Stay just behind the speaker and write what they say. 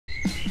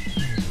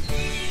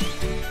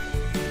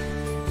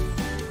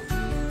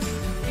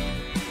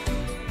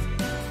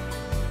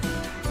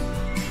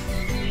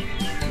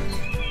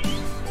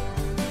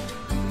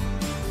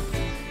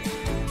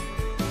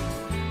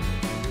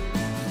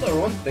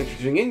Thanks for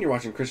tuning in. You're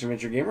watching Christian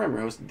Adventure Gamer. I'm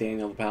your host,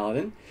 Daniel the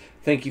Paladin.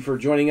 Thank you for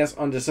joining us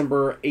on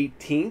December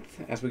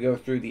 18th as we go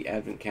through the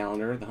Advent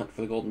calendar, the Hunt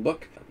for the Golden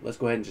Book. Let's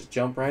go ahead and just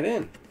jump right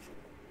in.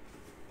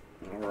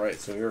 Alright,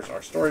 so here's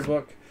our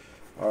storybook,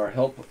 our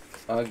help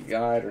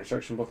guide or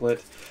instruction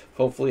booklet.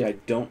 Hopefully I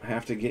don't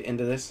have to get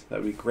into this.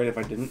 That would be great if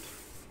I didn't.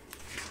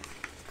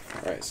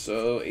 Alright,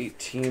 so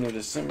 18 of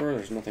December.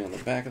 There's nothing on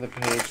the back of the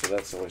page, so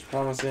that's always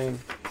promising.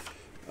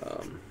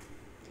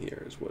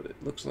 Here's what it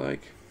looks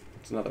like.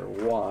 It's another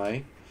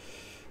Y.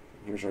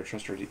 Here's our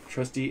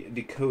trusty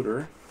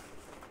decoder.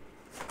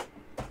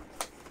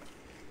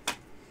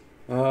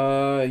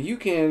 You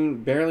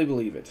can barely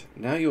believe it.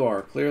 Now you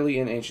are clearly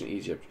in ancient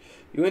Egypt.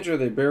 You enter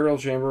the burial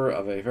chamber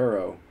of a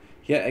pharaoh.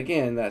 Yet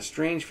again, that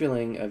strange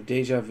feeling of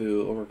deja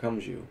vu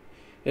overcomes you.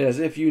 It is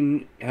as if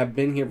you have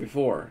been here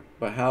before,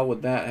 but how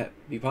would that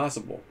be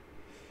possible?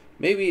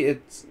 Maybe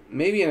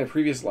in a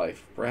previous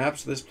life.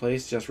 Perhaps this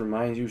place just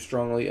reminds you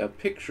strongly of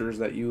pictures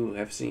that you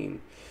have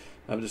seen,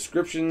 of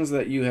descriptions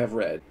that you have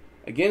read.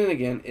 Again and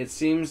again, it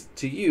seems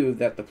to you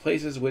that the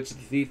places which the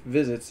thief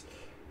visits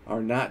are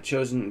not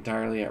chosen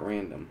entirely at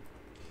random.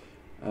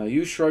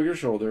 You shrug your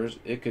shoulders.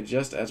 It could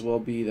just as well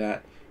be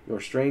that your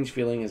strange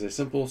feeling is a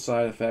simple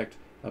side effect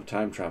of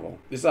time travel.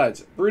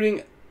 Besides,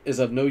 brooding is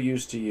of no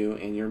use to you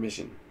and your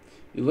mission.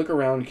 You look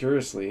around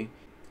curiously.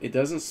 It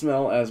doesn't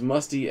smell as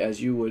musty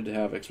as you would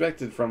have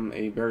expected from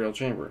a burial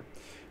chamber.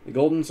 The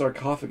golden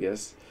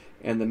sarcophagus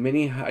and the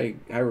many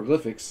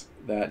hieroglyphics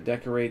that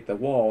decorate the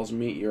walls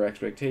meet your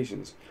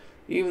expectations.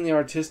 Even the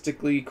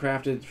artistically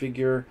crafted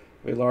figure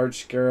of a large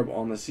scarab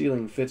on the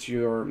ceiling fits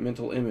your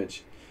mental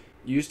image.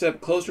 You step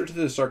closer to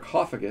the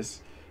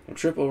sarcophagus and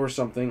trip over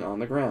something on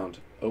the ground.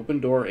 Open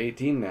door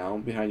 18 now.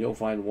 Behind you'll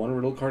find one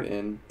riddle card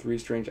in, 3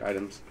 strange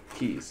items,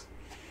 keys.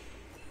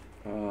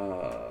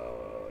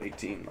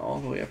 18 all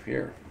the way up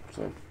here.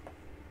 So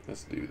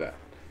let's do that.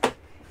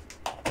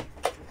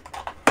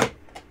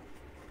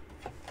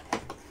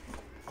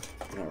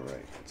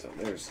 Alright, so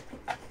there's...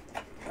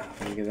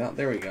 let me get it out.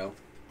 There we go.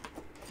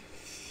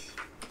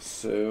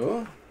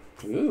 So,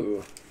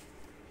 we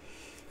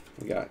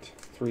got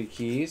 3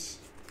 keys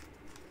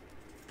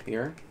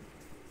here.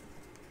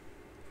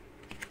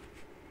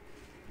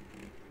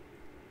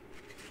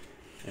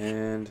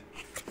 And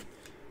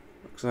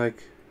looks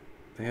like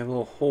they have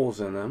little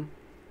holes in them.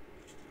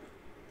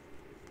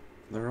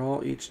 They're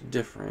all each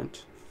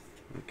different.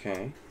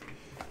 Okay.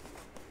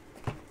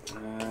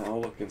 I'll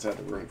look inside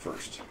the room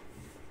first.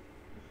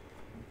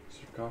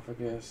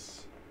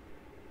 Sarcophagus.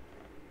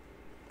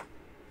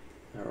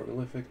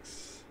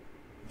 Hieroglyphics.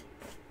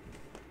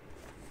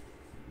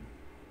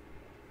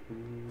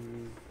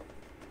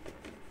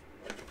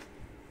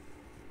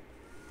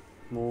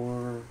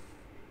 More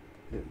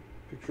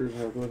pictures,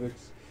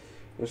 hieroglyphics.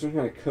 There's some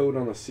kind of code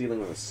on the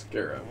ceiling with a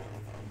scarab.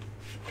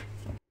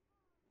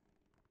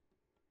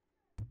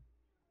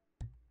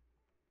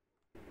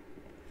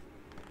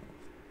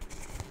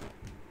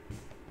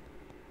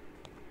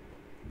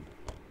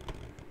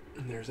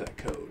 And there's that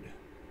code.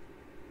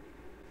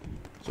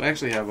 So I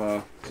actually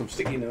have some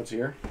sticky notes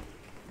here.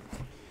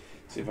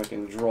 See if I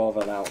can draw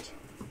that out.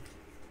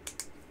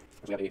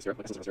 So we have a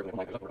circle, like a circle,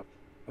 like up or up.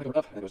 Like over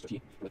up, and it goes to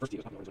T. And the first T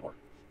goes up, and it goes to R.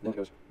 Then it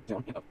goes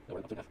down and up, over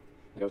up to F.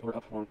 It goes over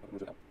up, along, up, and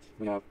goes down.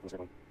 We have one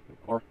circle,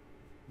 R,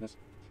 this.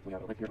 We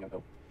have right here, we have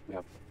O. We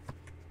have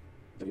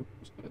W.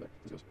 Just put it there.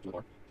 This goes to the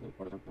R. So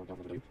R goes down, down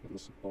to the W. And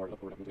this R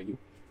up, over up, into a U.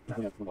 Now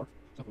we have one more.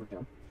 Up, over,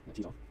 down. And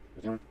T's off.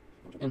 Goes down,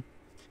 over to N.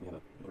 We have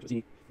a over to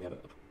Z. We have a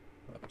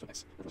up to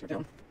X. It goes here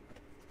down.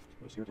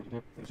 Goes here, down,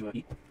 down. Goes to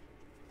E.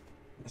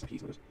 And that's a P,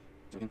 so it goes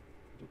to again,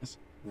 to S.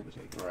 And then goes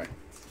to A. Alright.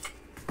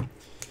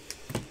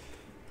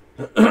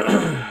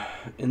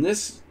 In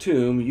this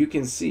tomb, you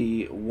can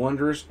see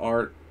wondrous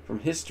art from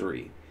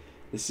history.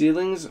 The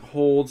ceilings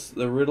holds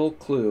the riddle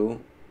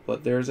clue,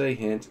 but there's a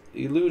hint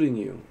eluding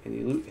you.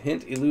 And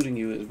hint eluding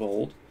you is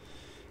bold.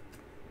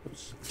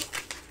 Oops.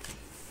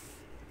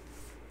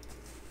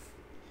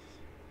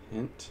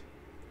 Hint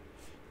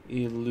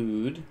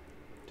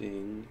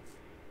eluding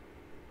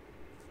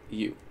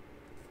you.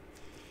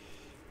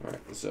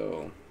 Alright,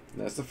 so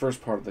that's the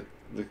first part of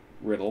the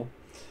riddle.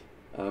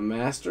 A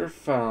master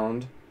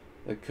found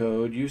the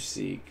code you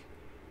seek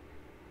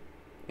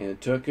and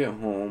took it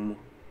home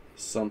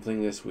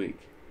something this week.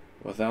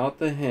 Without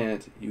the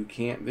hint, you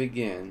can't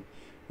begin.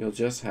 You'll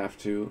just have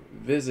to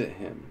visit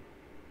him.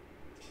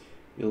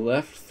 You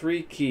left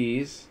 3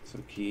 keys, so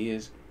key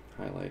is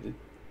highlighted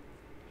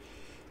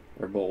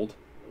or bold.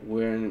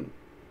 When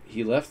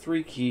he left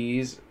 3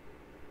 keys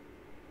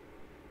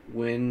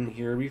when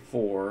here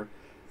before,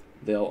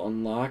 they'll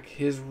unlock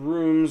his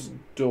room's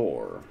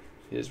door.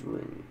 His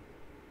room.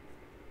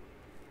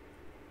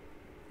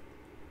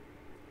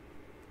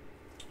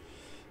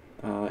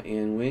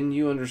 And when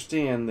you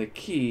understand the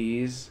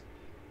keys,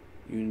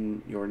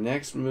 your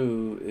next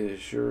move is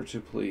sure to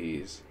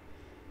please.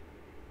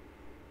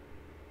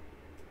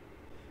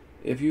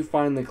 If you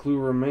find the clue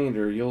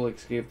remainder, you'll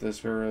escape this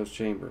Pharaoh's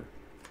chamber.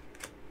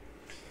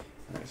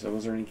 Alright, so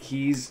was there any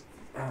keys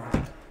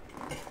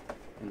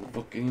in the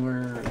book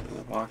anywhere? In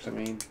the box, I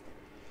mean?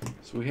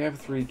 So we have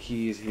 3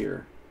 keys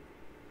here.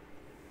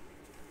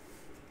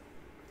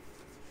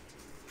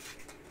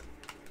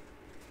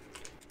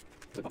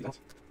 There's a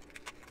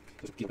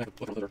key in the back of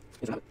the book.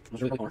 It's not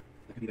really that corner.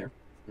 That could be there.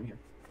 Right here.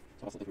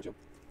 So I'll take through too.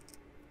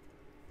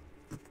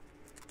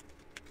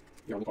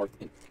 Here on the card.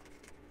 In.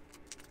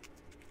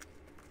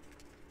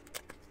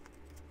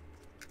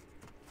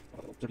 A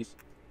little piece.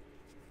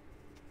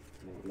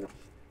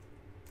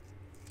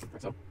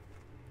 Right, so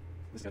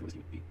this guy was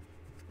key B.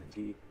 And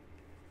T.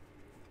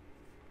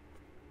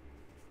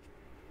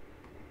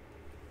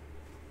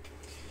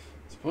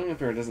 So pulling up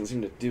here doesn't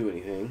seem to do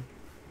anything.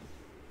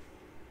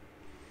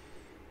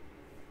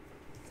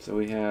 So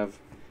we have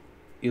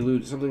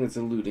elude, something that's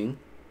eluding.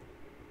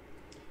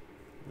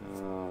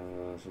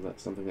 So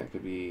that's something that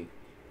could be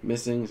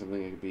missing,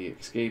 something that could be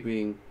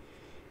escaping.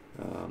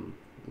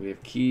 We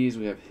have keys,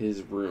 we have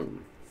his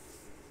room.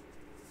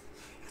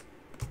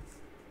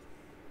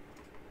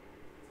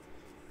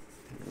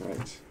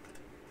 Alright.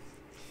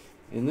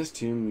 In this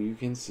tomb you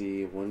can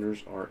see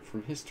wondrous art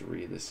from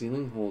history. The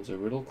ceiling holds a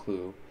riddle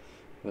clue,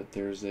 but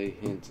there's a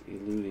hint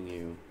eluding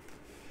you.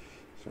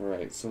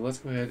 Alright, so let's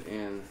go ahead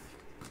and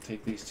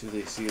take these to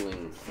the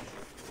ceiling.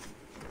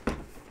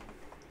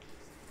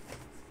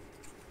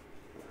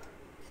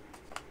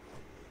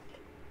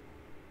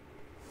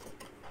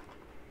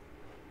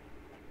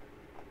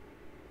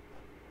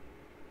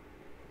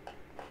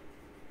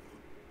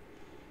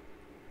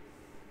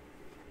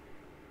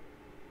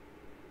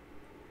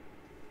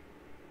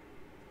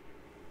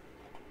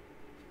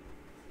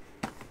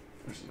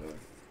 Where's the other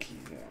key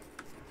at?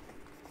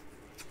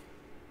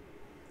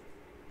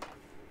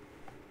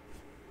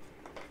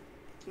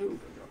 Ooh, I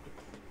dropped it.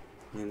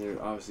 And there's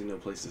obviously no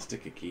place to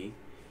stick a key.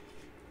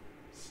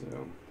 So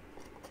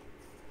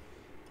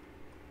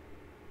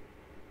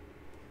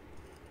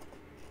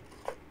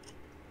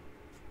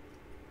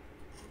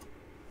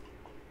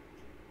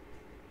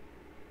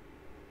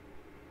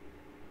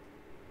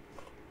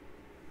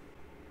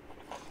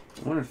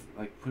I wonder if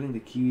like putting the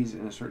keys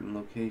in a certain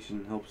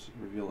location helps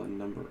reveal a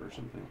number or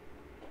something.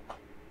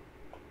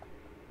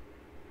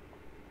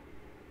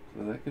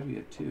 So that could be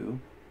a 2.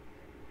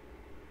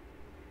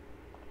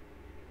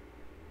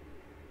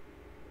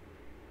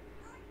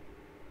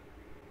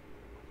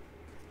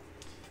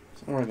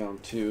 So I'm going to write down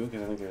 2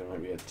 because I think there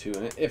might be a 2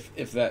 in it,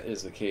 if that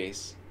is the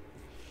case.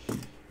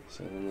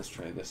 So then let's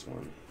try this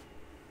one.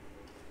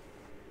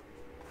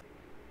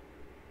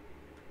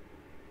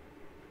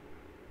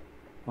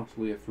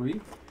 Possibly a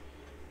 3.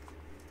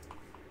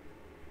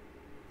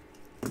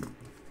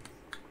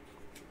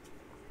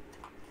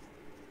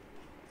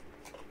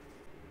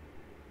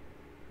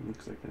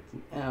 Looks like that's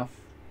an F.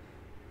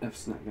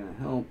 F's not going to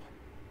help.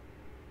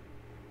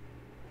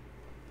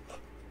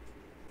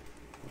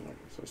 Alright,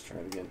 so let's try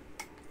it again.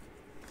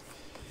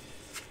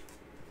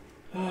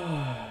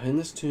 In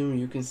this tomb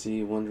you can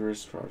see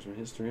wondrous scars from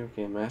history.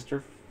 Okay,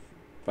 master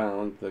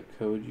found the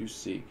code you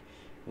seek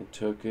and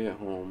took it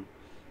home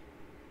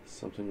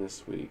something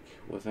this week.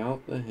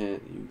 Without the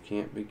hint you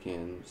can't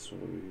begin, so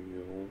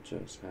you'll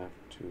just have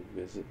to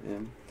visit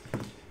him.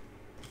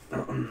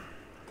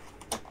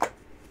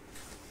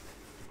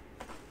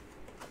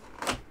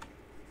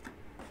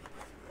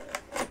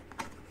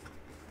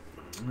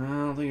 I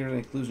don't think there's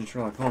any clues in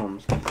Sherlock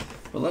Holmes.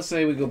 But let's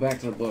say we go back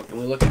to the book and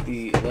we look at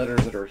the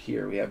letters that are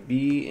here. We have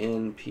B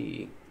and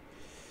P.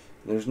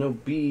 There's no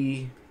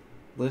B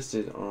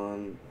listed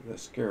on the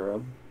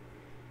scarab.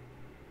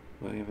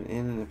 But we have an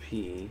N and a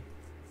P.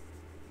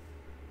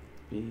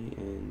 B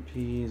and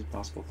P is a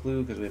possible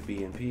clue because we have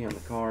B and P on the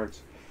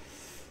cards.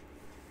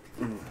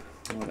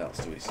 What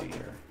else do we see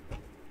here?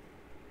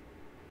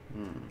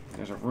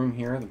 There's a room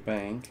here, the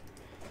bank.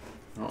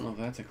 I don't know if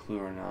that's a clue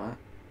or not.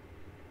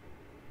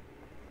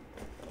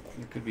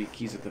 There could be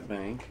keys at the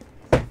bank.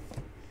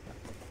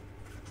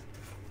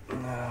 The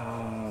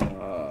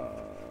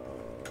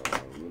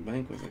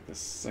bank was like the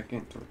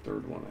second or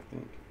third one, I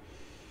think.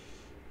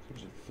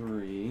 There's a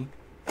 3.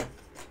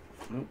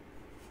 Nope.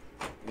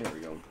 There we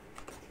go.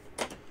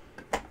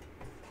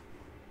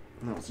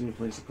 I don't see any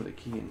place to put a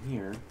key in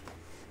here.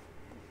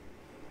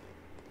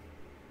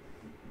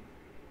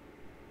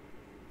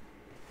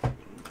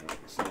 Okay,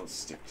 so let's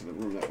stick to the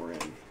room that we're in.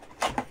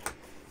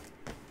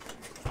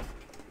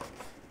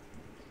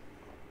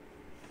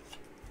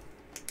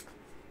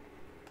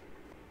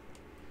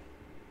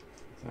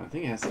 So I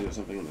think it has to do with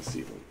something in the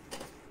ceiling.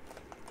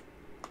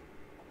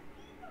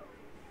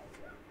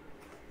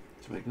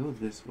 So I go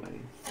this way,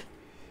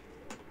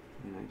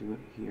 and I do it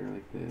here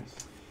like this.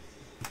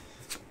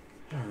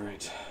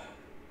 Alright.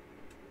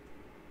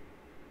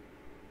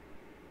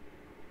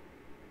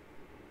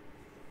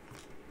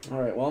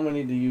 Alright, well I'm going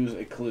to need to use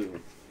a clue.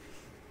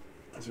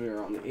 So we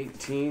are on the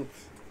 18th.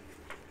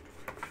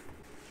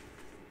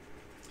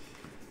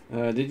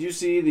 Did you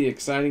see the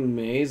exciting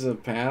maze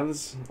of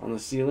paths on the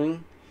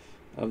ceiling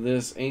of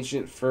this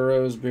ancient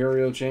pharaoh's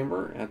burial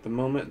chamber? At the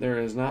moment, there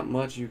is not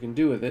much you can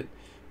do with it.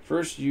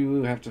 First,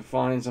 you have to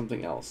find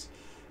something else.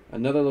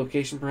 Another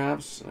location,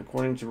 perhaps?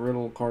 According to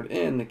riddle card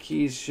N, the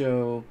keys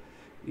show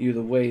you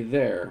the way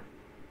there.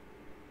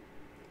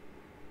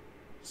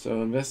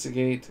 So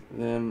investigate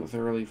them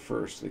thoroughly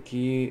first.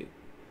 The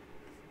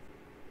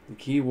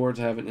keyboards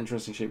have an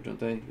interesting shape, don't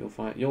they?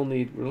 You'll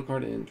need riddle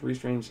card in 3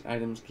 strange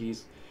items,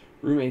 keys,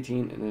 room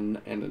 18,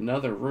 and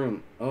another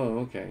room. Oh,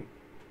 okay.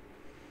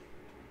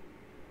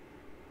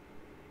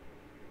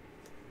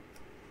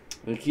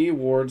 The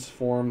keywords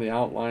form the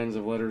outlines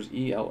of letters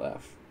E, L,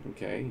 F.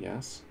 Okay,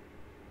 yes.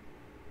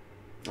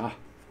 Ah.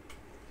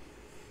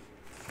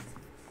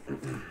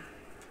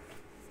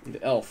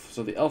 The elf.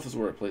 So the elf is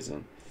where it plays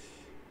in.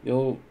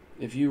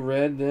 If you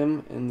read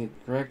them in the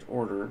correct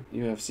order,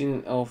 you have seen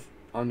an elf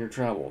on your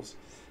travels.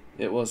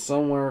 It was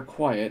somewhere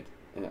quiet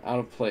and out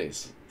of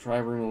place. Try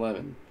room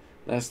 11.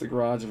 That's the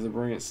garage of the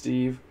brilliant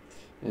Steve.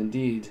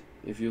 Indeed,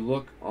 if you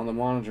look on the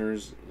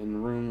monitors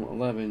in room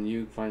 11,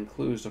 you find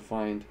clues to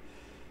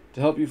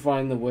help you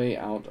find the way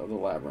out of the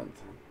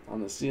labyrinth.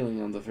 On the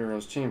ceiling of the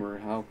Pharaoh's chamber,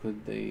 how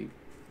could they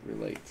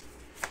relate?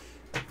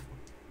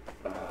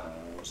 It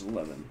was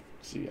 11.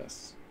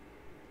 CS.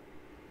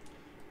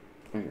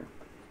 Right here.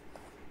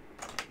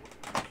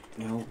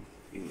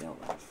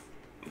 L-E-L-F.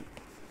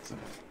 So,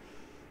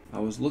 I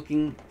was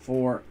looking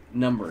for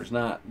numbers,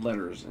 not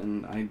letters,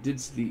 and I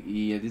did see the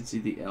E, I did see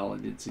the L, I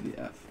did see the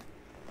F.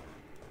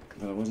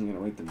 But I wasn't going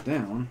to write them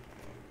down.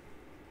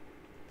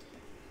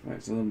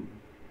 Alright, so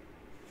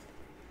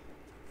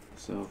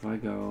if I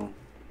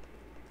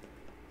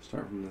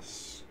start from the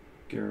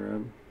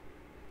scarab.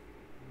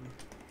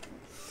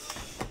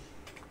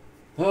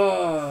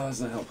 Oh,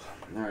 does not help.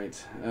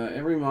 Alright,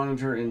 every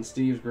monitor in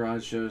Steve's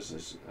garage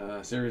shows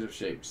a series of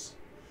shapes.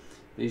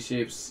 These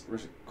shapes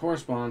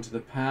correspond to the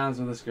paths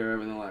of the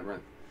scarab in the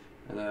labyrinth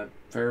and the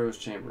Pharaoh's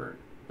chamber,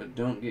 but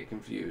don't get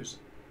confused.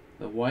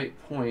 The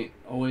white point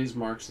always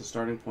marks the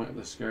starting point of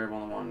the scarab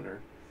on the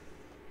monitor.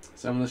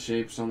 Some of the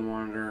shapes on the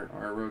monitor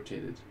are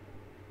rotated,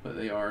 but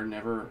they are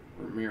never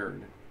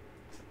mirrored.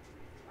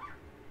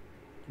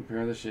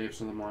 Compare the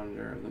shapes on the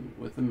monitor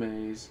with the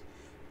maze.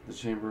 The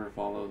chamber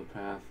follow the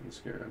path of the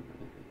scarab.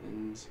 It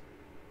ends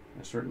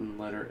a certain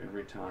letter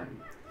every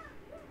time.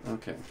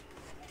 Okay.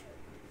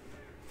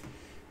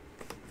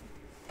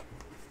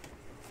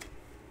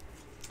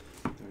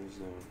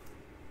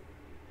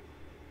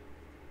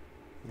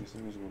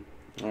 There's one.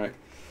 Alright,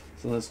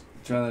 so let's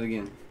try that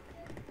again.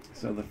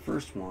 So the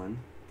first one,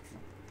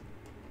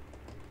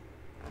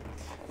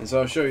 and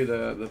so I'll show you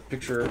the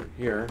picture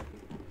here.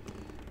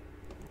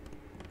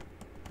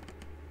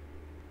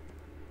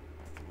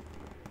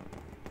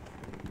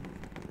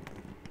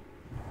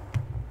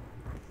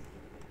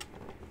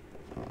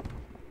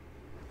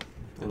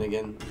 And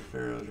again,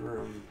 Pharaoh's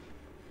room,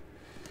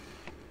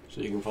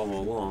 so you can follow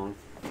along.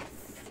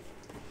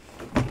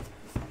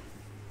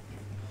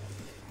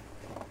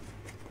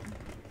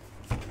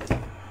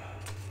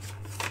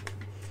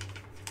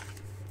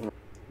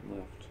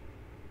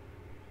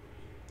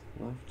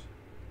 Left,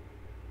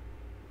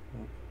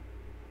 up,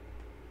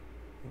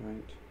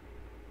 right,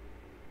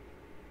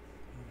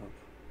 up,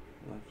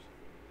 left,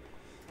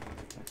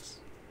 X.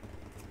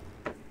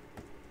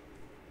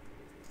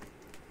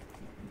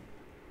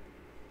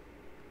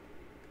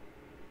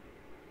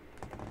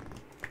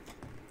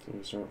 So we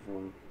start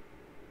from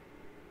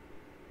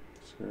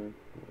square,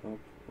 up,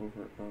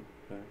 over, up,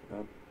 back, up,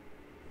 up.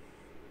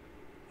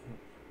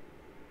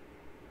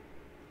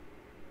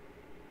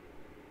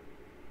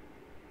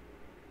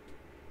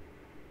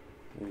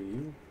 There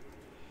you.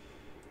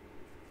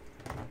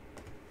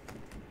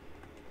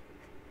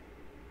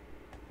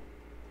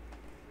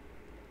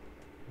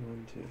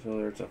 One, two. So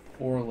there's a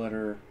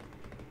four-letter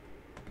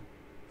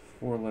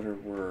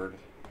word.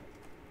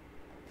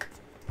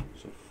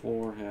 So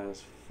 4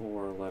 has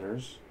 4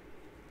 letters.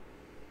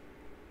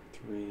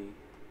 3,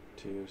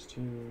 2 is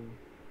 2.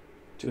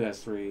 2 has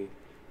 3.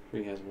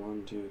 3 has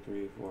 1, 2,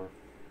 3, 4. 1,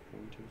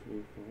 2,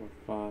 3,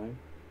 4, 5.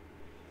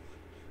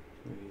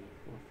 3,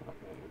 4, 5,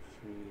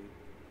 3.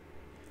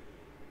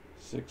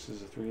 6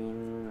 is a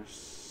 3-letter.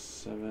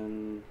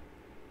 7,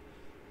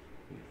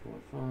 3, 4,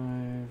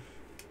 5.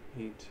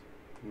 8,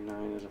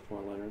 9 is a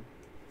 4-letter.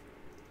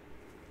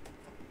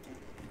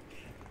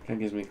 Kind of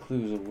gives me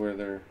clues of where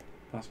they're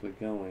possibly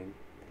going.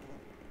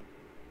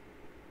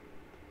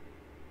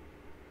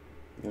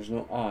 There's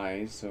no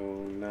I, so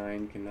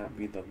 9 cannot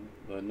be the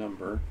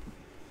number.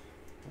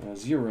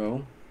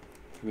 0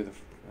 could be the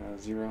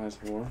 0 has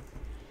 4.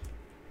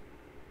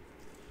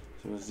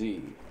 So a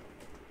Z.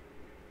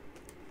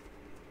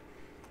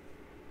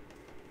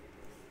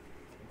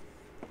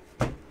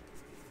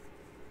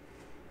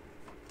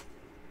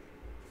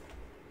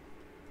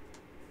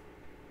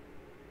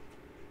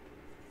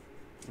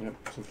 Yep,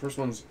 so the first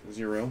one's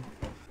 0.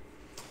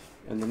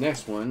 And the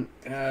next one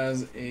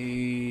has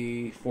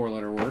a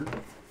 4-letter word.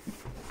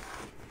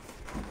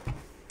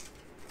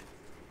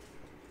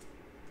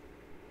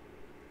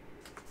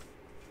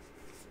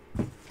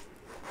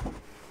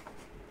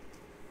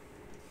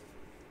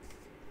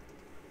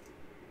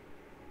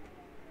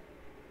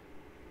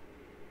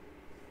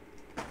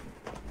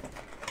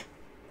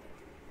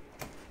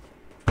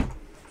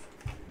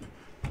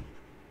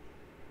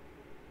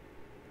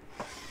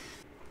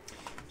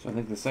 So I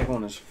think the second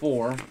one is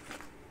 4.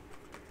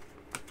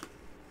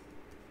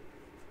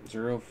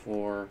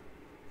 04.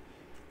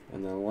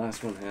 And then the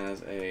last one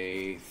has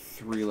a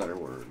 3-letter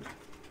word.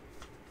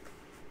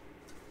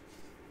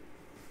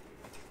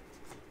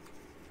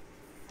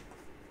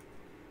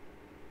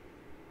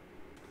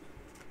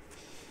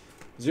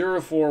 Zero,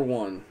 4,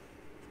 1.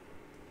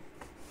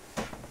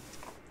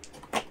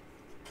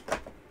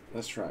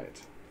 Let's try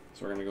it.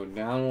 So we're going to go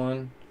down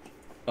 1,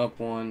 up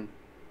 1,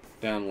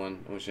 down 1.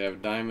 And we should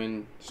have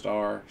diamond,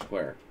 star,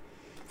 square.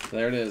 So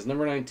there it is,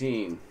 number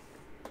 19.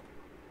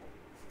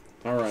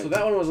 Alright, so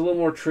that one was a little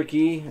more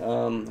tricky.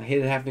 I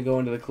hated having to go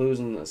into the clues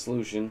and the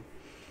solution.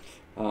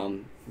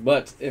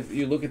 But if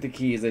you look at the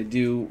keys, they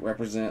do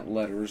represent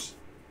letters.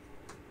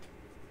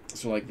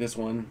 So like this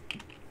one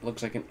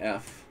looks like an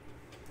F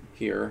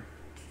here.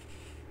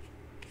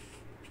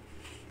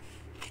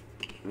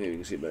 Maybe you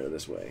can see it better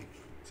this way.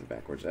 It's a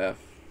backwards F.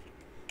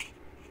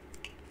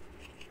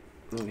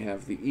 Then we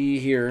have the E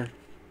here.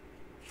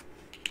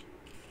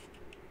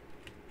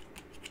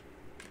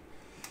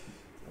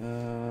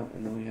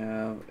 And then we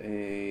have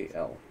a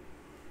L.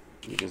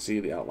 You can see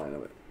the outline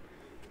of it.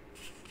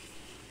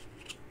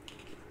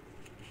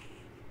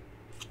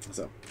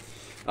 So,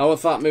 I would have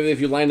thought maybe if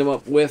you lined them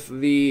up with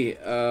the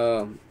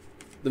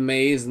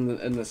maze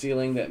and the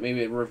ceiling that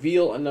maybe it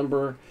reveal a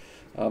number,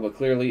 but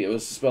clearly it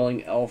was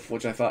spelling elf,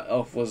 which I thought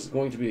elf was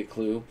going to be a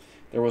clue.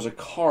 There was a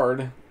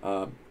card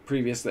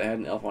previous that had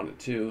an elf on it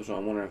too, so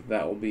I'm wondering if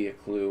that will be a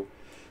clue.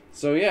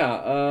 So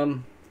yeah,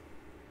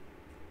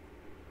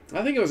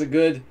 I think it was a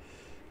good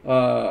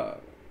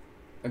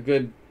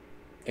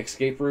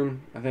escape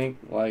room. I think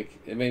like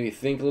it made me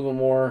think a little bit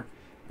more,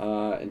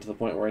 and to the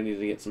point where I needed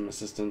to get some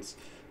assistance.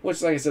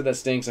 Which, like I said, that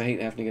stinks. I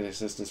hate having to get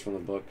assistance from the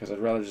book because I'd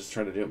rather just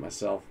try to do it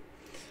myself.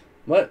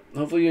 But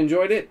hopefully you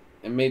enjoyed it.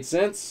 It made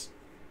sense.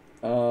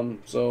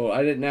 So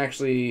I didn't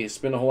actually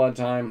spend a whole lot of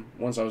time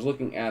once I was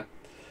looking at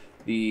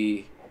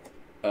the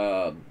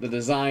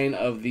design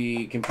of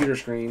the computer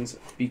screens,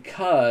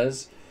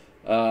 because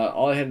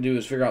all I had to do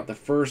was figure out the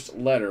first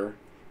letter,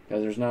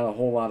 because there's not a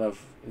whole lot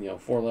of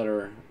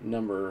 4-letter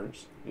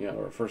numbers,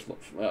 or first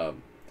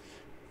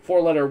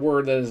 4-letter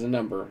word that is a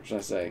number, should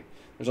I say.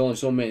 There's only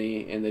so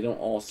many, and they don't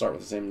all start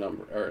with the same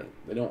number, or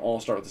they don't all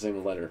start with the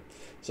same letter.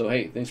 So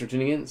hey, thanks for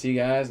tuning in. See you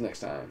guys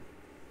next time.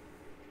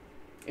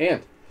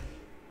 And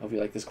hope you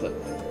like this clip.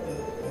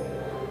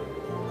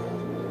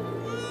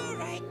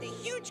 Alright, the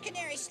huge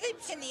canary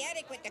sleeps in the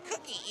attic with the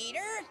cookie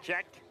eater.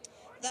 Checked.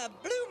 The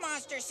blue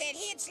monster said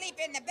he'd sleep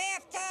in the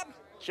bathtub.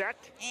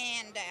 Checked.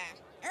 And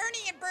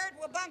Ernie and Bert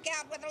will bunk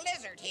out with a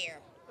lizard here.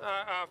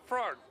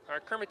 Frog.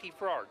 Kermity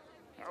Frog.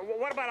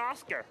 What about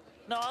Oscar?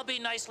 No, I'll be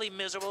nicely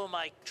miserable in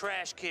my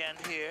trash can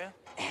here.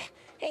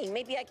 Hey,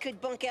 maybe I could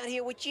bunk out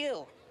here with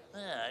you.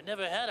 I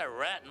never had a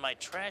rat in my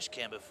trash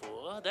can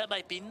before. That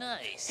might be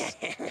nice.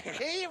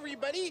 Hey,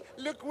 everybody,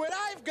 look what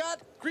I've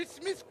got.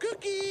 Christmas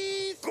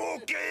cookies.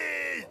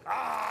 Cookies!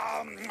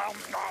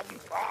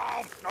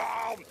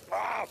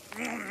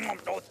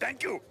 Oh,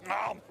 thank you.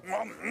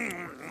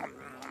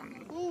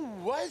 Who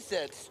was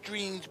that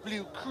strange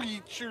blue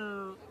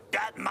creature?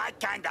 That my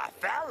kind of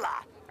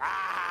fella.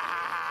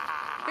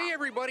 Hey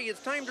everybody,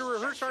 it's time to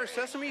rehearse our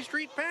Sesame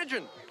Street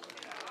pageant.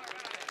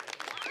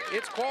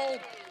 It's called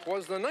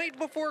 "'Twas the Night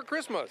Before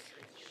Christmas."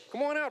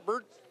 Come on out,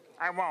 Bert.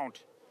 I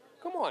won't.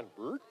 Come on,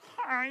 Bert.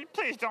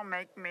 Please don't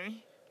make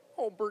me.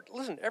 Oh, Bert,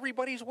 listen,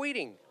 everybody's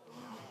waiting.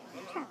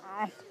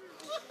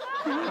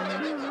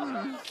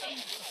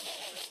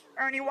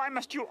 Ernie, why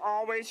must you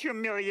always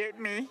humiliate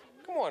me?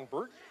 Come on,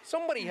 Bert.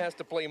 Somebody has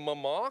to play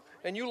Mama,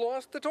 and you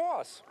lost the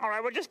toss. All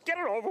right, well, just get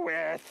it over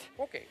with.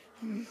 Okay.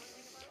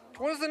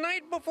 "'Twas the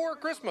Night Before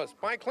Christmas"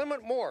 by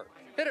Clement Moore.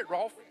 Hit it,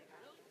 Rolf.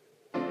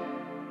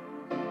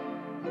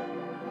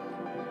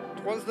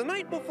 "'Twas the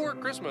night before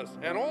Christmas,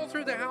 and all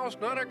through the house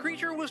not a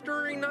creature was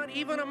stirring, not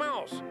even a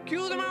mouse.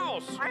 Cue the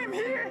mouse!" I'm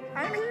here.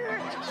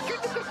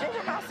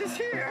 The mouse is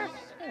here.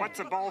 What's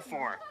a ball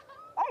for?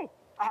 Oh,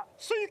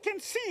 so you can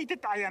see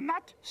that I am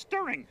not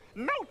stirring.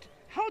 Note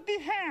how the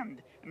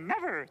hand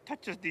never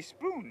touches the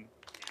spoon.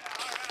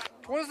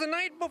 "'Twas the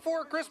Night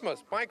Before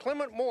Christmas" by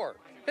Clement Moore.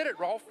 Hit it,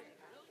 Rolf.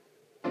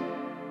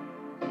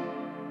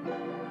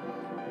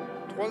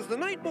 "'Twas the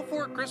night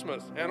before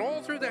Christmas, and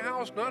all through the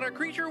house not a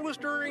creature was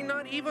stirring,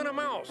 not even a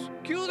mouse.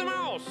 Cue the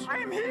mouse!"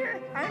 I'm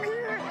here.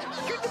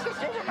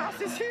 The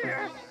mouse is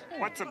here.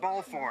 What's a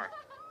ball for?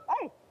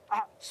 Oh,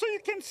 so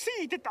you can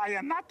see that I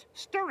am not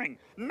stirring.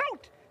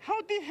 Note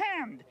how the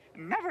hand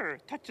never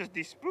touches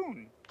the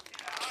spoon.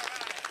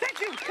 Thank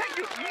you. Thank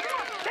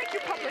you,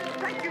 Puppet.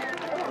 Thank you.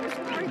 Oh, it's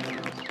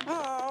great.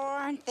 Oh,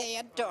 aren't they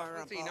adorable?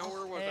 Let's see, now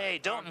where was Hey, I?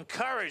 don't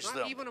encourage Not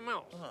them. even a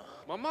mouse.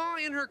 Mama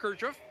in her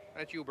kerchief.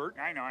 That's you, Bert.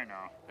 I know.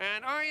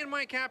 And I in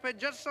my cap had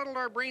just settled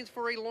our brains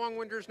for a long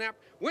winter's nap.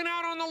 Went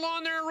out on the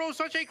lawn, there arose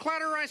such a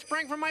clatter, I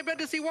sprang from my bed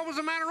to see what was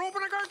the matter.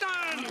 Open a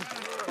curtain!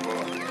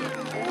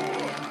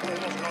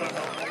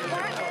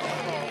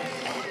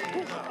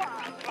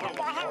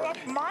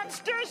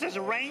 Monsters as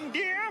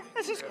reindeer?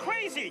 This is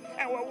crazy.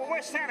 And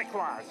where's Santa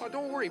Claus? Oh,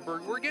 don't worry,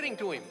 Bert. We're getting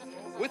to him.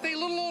 With a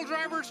little old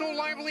driver so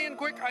lively and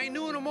quick, I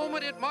knew in a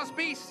moment it must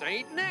be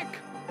Saint Nick.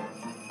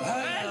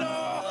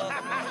 Hello!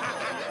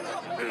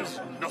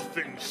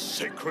 nothing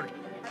sacred.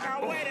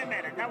 Now, wait a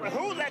minute. Now,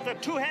 who let the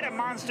two-headed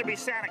monster be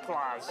Santa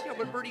Claus? Yeah,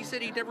 but Bertie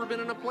said he'd never been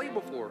in a play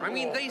before. I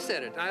mean, they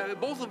said it.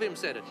 Both of them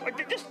said it.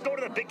 Just go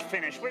to the big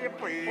finish, will you,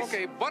 please?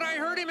 Okay, but I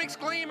heard him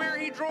exclaim ere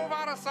he drove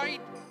out of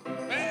sight.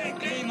 Merry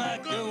Christmas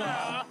to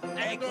all,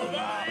 and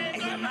goodbye,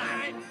 and good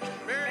night.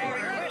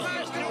 Merry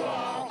Christmas to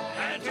all,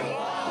 and to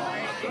all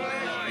a good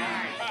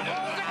night.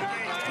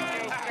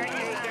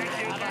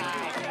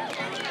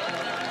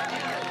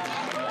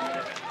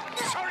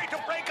 Sorry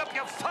to break up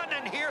your fun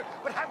in here,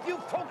 but have you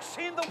folks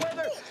seen the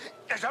weather?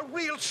 There's a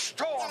real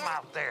storm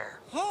out there.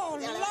 Oh,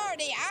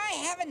 Lordy, I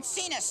haven't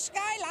seen a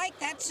sky like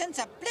that since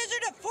a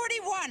blizzard of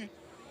 41.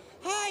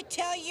 I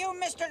tell you,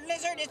 Mr.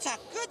 Lizard, it's a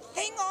good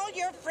thing all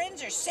your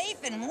friends are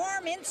safe and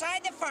warm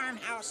inside the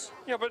farmhouse.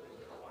 Yeah, but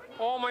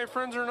all my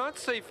friends are not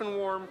safe and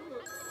warm.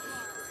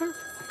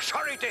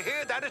 Sorry to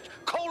hear that. It's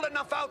cold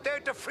enough out there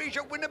to freeze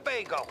your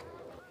Winnebago.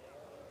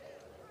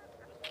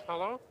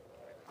 Hello?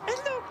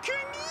 Hello,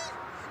 Kermie.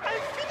 I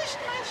finished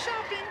my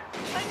shopping.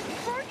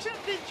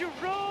 Unfortunately,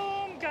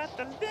 Jerome got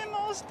the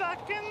limo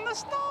stuck in the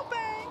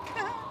snowbank.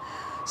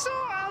 So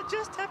I'll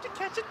just have to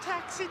catch a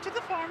taxi to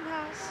the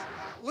farmhouse.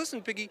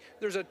 Listen, Piggy,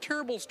 there's a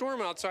terrible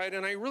storm outside,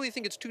 and I really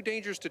think it's too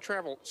dangerous to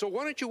travel. So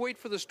why don't you wait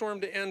for the storm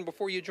to end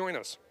before you join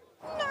us?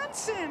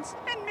 Nonsense!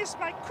 And miss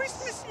my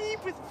Christmas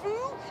Eve with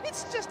Foo?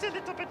 It's just a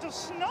little bit of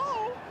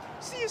snow.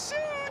 See you soon.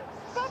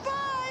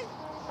 Bye-bye.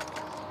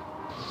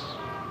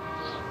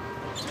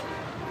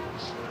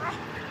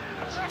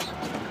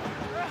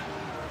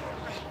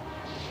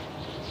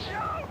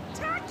 No,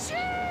 taxi!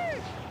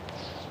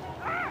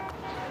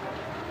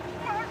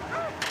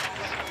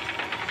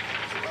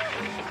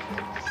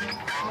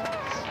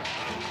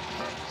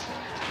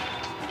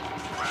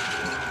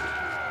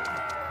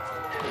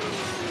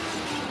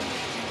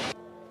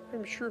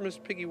 I'm sure Miss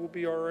Piggy will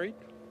be all right.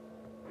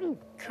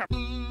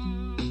 Come.